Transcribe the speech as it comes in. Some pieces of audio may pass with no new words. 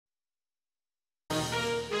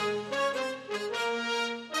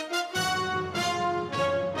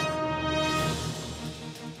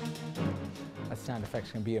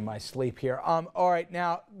effect's going to be in my sleep here. All right,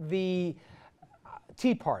 now the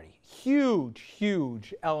Tea Party,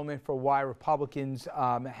 huge element for why Republicans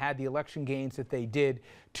had the election gains that they did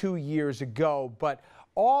 2 years ago. But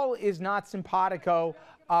all is not simpatico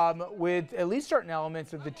with at least certain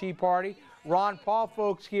elements of the Tea Party. Ron Paul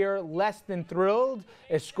folks here less than thrilled,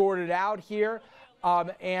 escorted out here.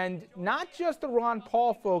 And not just the Ron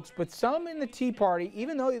Paul folks, but some in the Tea Party,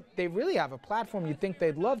 even though they really have a platform you'd think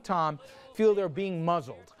they'd love, Tom, feel they're being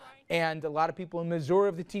muzzled. And a lot of people in Missouri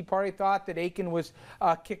of the Tea Party thought that Aiken was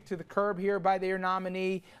kicked to the curb here by their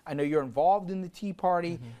nominee. I know you're involved in the Tea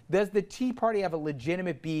Party. Does the Tea Party have a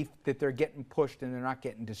legitimate beef that they're getting pushed and they're not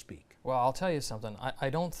getting to speak? Well, I'll tell you something. I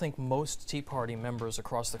don't think most Tea Party members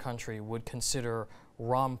across the country would consider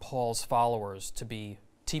Ron Paul's followers to be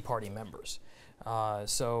Tea Party members.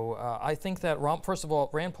 I think that, first of all,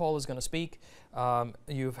 Rand Paul is going to speak.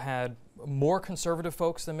 You've had more conservative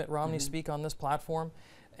folks than Mitt Romney speak on this platform.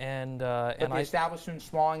 But the establishment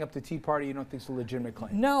swallowing up the Tea Party, you don't think is a legitimate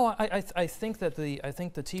claim? No, I think that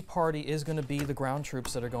the Tea Party is going to be the ground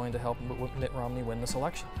troops that are going to help Mitt Romney win this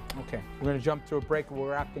election. Okay, we're going to jump to a break and we'll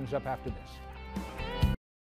wrap things up after this.